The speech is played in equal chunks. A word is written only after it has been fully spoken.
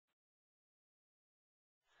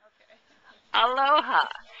Aloha!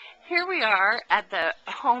 Here we are at the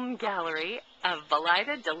home gallery of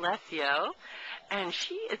Valaida D'Alessio, and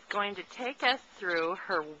she is going to take us through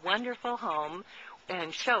her wonderful home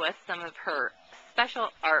and show us some of her special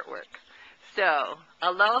artwork. So,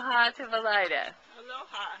 aloha to Valaida.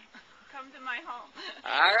 Aloha. Come to my home.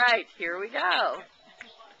 All right, here we go.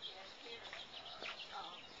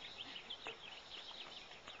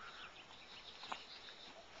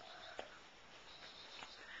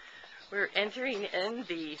 We're entering in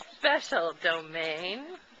the special domain.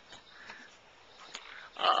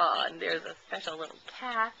 Oh, and there's a special little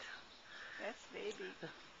cat. That's Baby.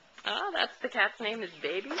 Oh, that's the cat's name is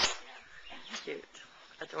Baby? Cute.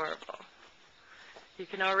 Adorable. You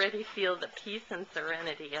can already feel the peace and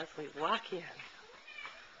serenity as we walk in.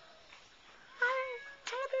 Hi,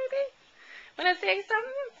 baby. Want to say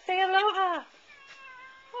something? Say aloha.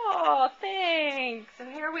 Oh, thanks. So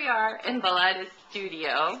here we are in Valaida's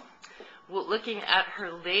studio, looking at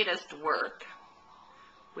her latest work,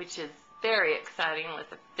 which is very exciting with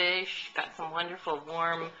the fish. Got some wonderful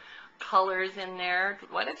warm colors in there.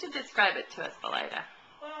 Why don't you describe it to us, Valaida?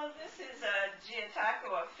 Well, this is a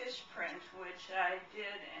a fish print, which I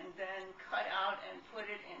did and then cut out and put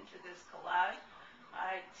it into this collage.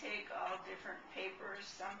 I take all different papers.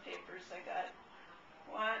 Some papers I got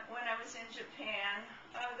when I was in Japan.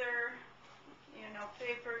 Other,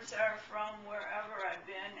 papers are from wherever I've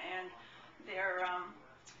been, and they're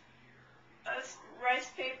rice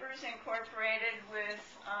papers incorporated with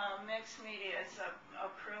mixed media. It's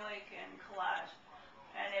acrylic and collage.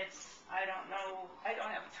 And I don't know, I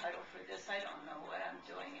don't have a title for this. I don't know what I'm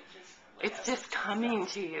doing. It's just coming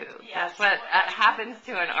to you. Yes, That's what happens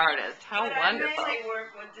to an artist. How but wonderful. I mainly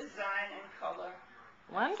work with design and color.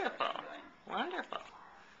 Wonderful. Wonderful.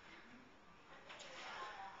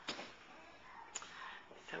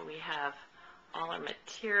 So we have all our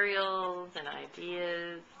materials and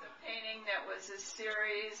ideas. The painting that was a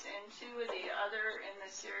series, and two of the other in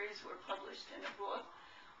the series were published in a book.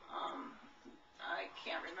 I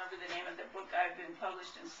can't remember the name of the book. I've been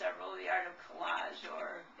published in several, The Art of Collage,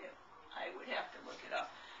 or I would have to look it up.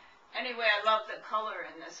 Anyway, I love the color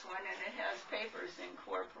in this one, and it has papers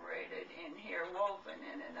incorporated in here, woven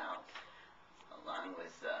in and out, along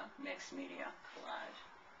with the mixed media collage.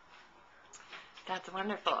 That's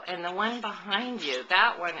wonderful. And the one behind you,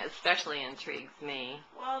 that one especially intrigues me.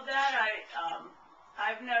 Well, that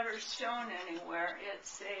I've never shown anywhere.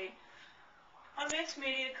 It's a mixed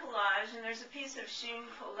media collage, and there's a piece of chine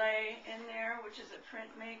collé in there, which is a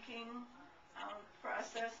printmaking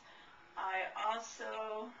process. I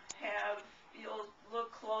also have, you'll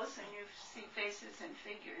look close and you see faces and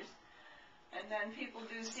figures, and then people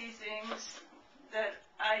do see things that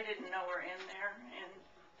I didn't know were in there, and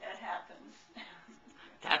that happens.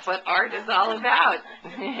 That's what art is all about.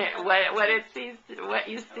 what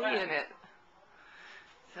you see in it.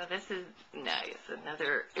 So this is nice.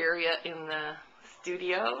 Another area in the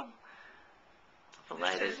studio.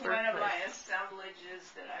 This is one of my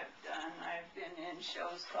assemblages that I've done. I've been in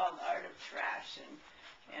shows called Art of Trash,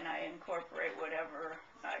 and I incorporate whatever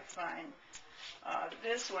I find.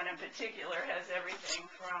 This one in particular has everything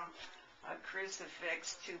from a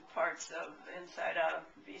crucifix to parts of inside a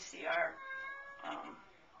VCR,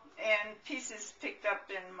 and pieces picked up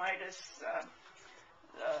in Midas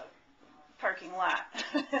parking lot.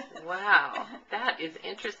 Wow, that is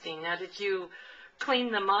interesting. Now, did you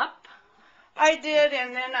clean them up? I did,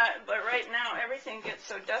 and then, but right now everything gets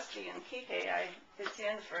so dusty in Kihei, it's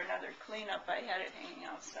in for another cleanup. I had it hanging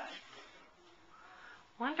outside.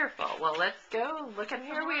 Wonderful. Well, let's go. Look at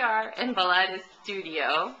here we are in Valaida's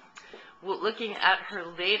studio, looking at her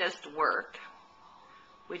latest work,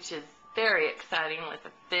 which is very exciting with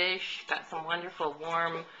the fish. Got some wonderful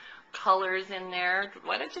warm colors in there.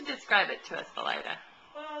 Why don't you describe it to us, Valaida?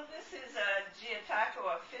 Well, this is a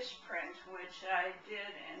fish print, which I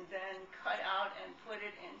did and then cut out and put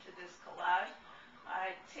it into this collage.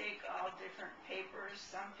 I take all different papers.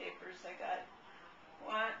 Some papers I got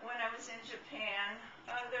when I was in Japan.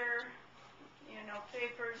 Other,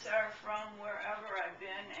 papers are from wherever I've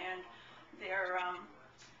been, and they're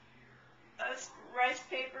rice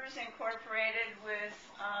papers incorporated with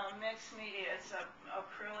mixed media. It's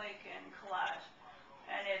acrylic and collage.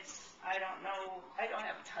 And I don't know, I don't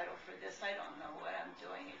have a title for this. I don't know what I'm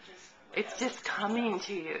doing. It's just coming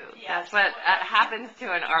to you. Yes, That's what happens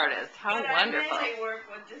to an artist. How but wonderful. I mainly work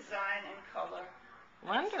with design and color.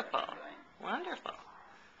 Wonderful. Wonderful.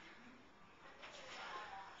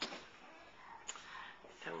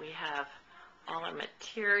 So we have all our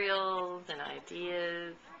materials and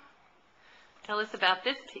ideas. Tell us about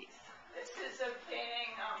this piece. This is a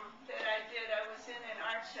painting that I did. I was in an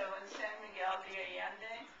art show in San Miguel,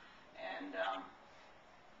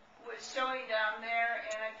 showing down there,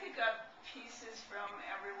 and I pick up pieces from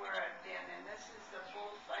everywhere I've been. And this is the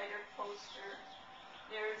bullfighter poster.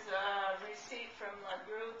 There's a receipt from La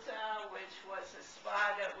Gruta, which was a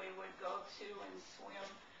spa that we would go to and swim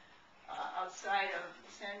outside of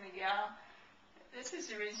San Miguel. This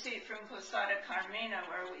is a receipt from Posada Carmena,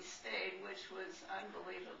 where we stayed, which was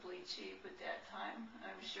unbelievably cheap at that time.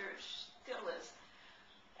 I'm sure it still is.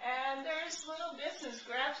 And there's little bits and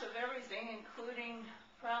scraps of everything, including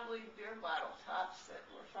probably beer bottle tops that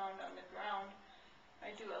were found on the ground.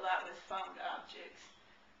 I do a lot with found objects.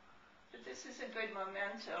 But this is a good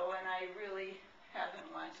memento, and I really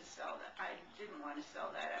haven't wanted to sell that. I didn't want to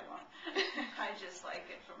sell that. I won't. I just like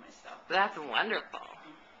it for myself. That's wonderful.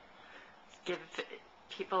 Give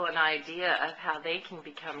people an idea of how they can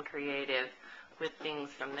become creative with things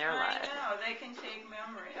from their lives. I know. They can take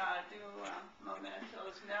memory, do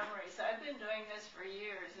mementos, memories. I've been doing this for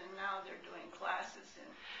years, and now they're doing classes and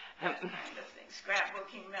that kind of thing,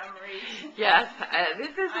 scrapbooking memories. Yes,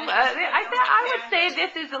 this is. I would say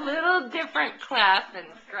this is a little different class than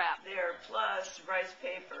scrap. There, plus rice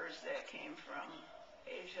papers that came from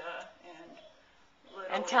Asia and.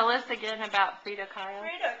 And tell us again about Frida Kahlo.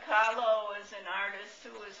 Frida Kahlo was an artist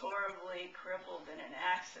who was horribly crippled in an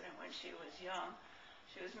accident when she was young.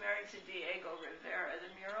 She was married to Diego Rivera, the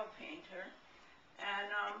mural painter. And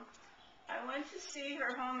I went to see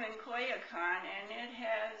her home in Coyoacan, and it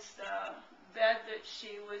has the bed that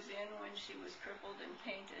she was in when she was crippled and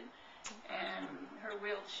painted, and her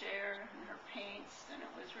wheelchair and her paints, and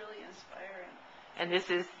it was really inspiring. And this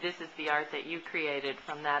is the art that you created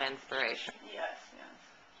from that inspiration. Yes, yes.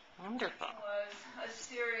 Wonderful. It was a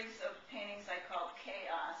series of paintings I called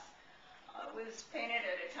Chaos. It was painted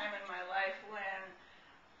at a time in my life when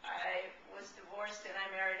I was divorced and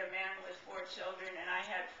I married a man with 4 children, and I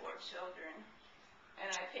had 4 children.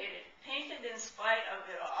 And I painted in spite of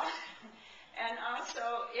it all. And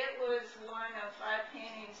also, it was one of 5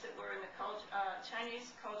 paintings that were in the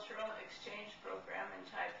Chinese Cultural Exchange Program in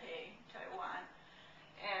Taipei, Taiwan.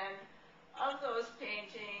 And of those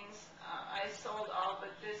paintings, I sold all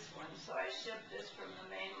but this one, so I shipped this from the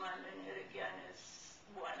mainland, and it again is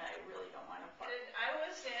one I really don't want to buy. I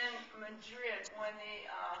was in Madrid when the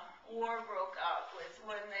war broke out,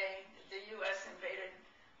 when the U.S. invaded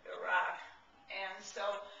Iraq, and so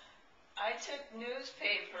I took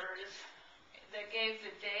newspapers that gave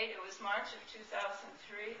the date. It was March of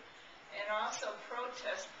 2003, and also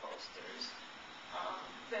protest posters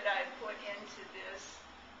that I put into this.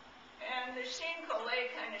 And the Sheen Collet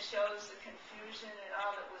kind of shows the confusion and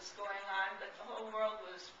all that was going on, but the whole world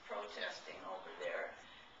was protesting over there.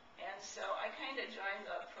 And so I kind of joined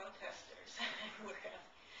the protesters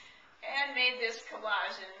and made this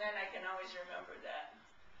collage, and then I can always remember that.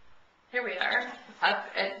 Here we are, up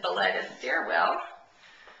at Valaida stairwell.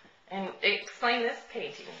 And explain this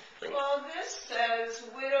painting, please. Well, this says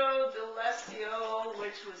Widow D'Alessio,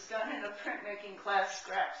 which was done in a printmaking class,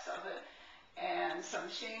 scraps of it, and some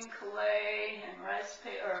Sheen Collet and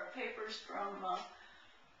papers from,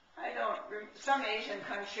 some Asian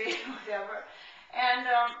country, whatever. And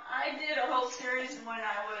I did a whole series when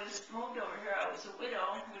I was moved over here. I was a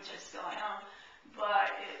widow, which I still am,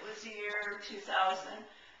 but it was the year 2000,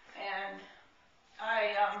 and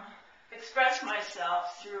I expressed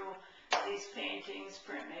myself through these paintings,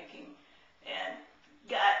 printmaking, and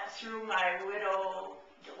got through my widow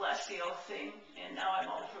D'Alessio thing, and now I'm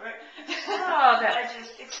over it. Oh, I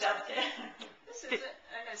just accept it. This is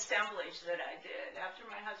an assemblage that I did after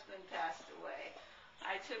my husband passed away.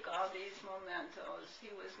 I took all these mementos.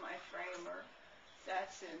 He was my framer.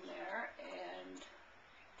 That's in there, and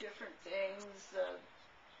different things.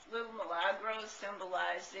 Little milagros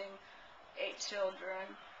symbolizing 8 children.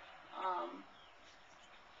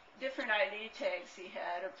 Different ID tags he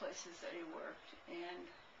had of places that he worked, and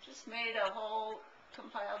just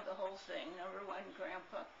compiled the whole thing. Number 1,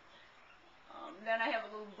 Grandpa. Then I have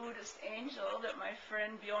a little Buddhist angel that my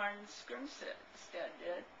friend Bjorn Skrimstead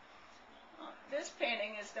did. This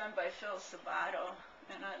painting is done by Phil Sabato,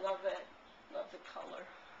 and I love it. Love the color.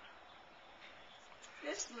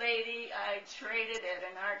 This lady I traded at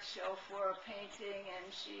an art show for a painting, and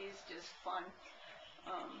she's just fun.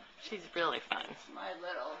 She's really fun. It's my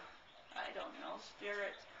little, I don't know,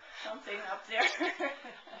 spirit, something up there.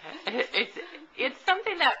 It's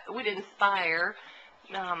something that would inspire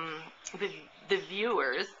the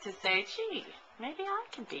viewers to say, gee, maybe I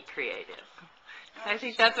can be creative. I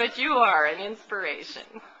think that's what you are, an inspiration.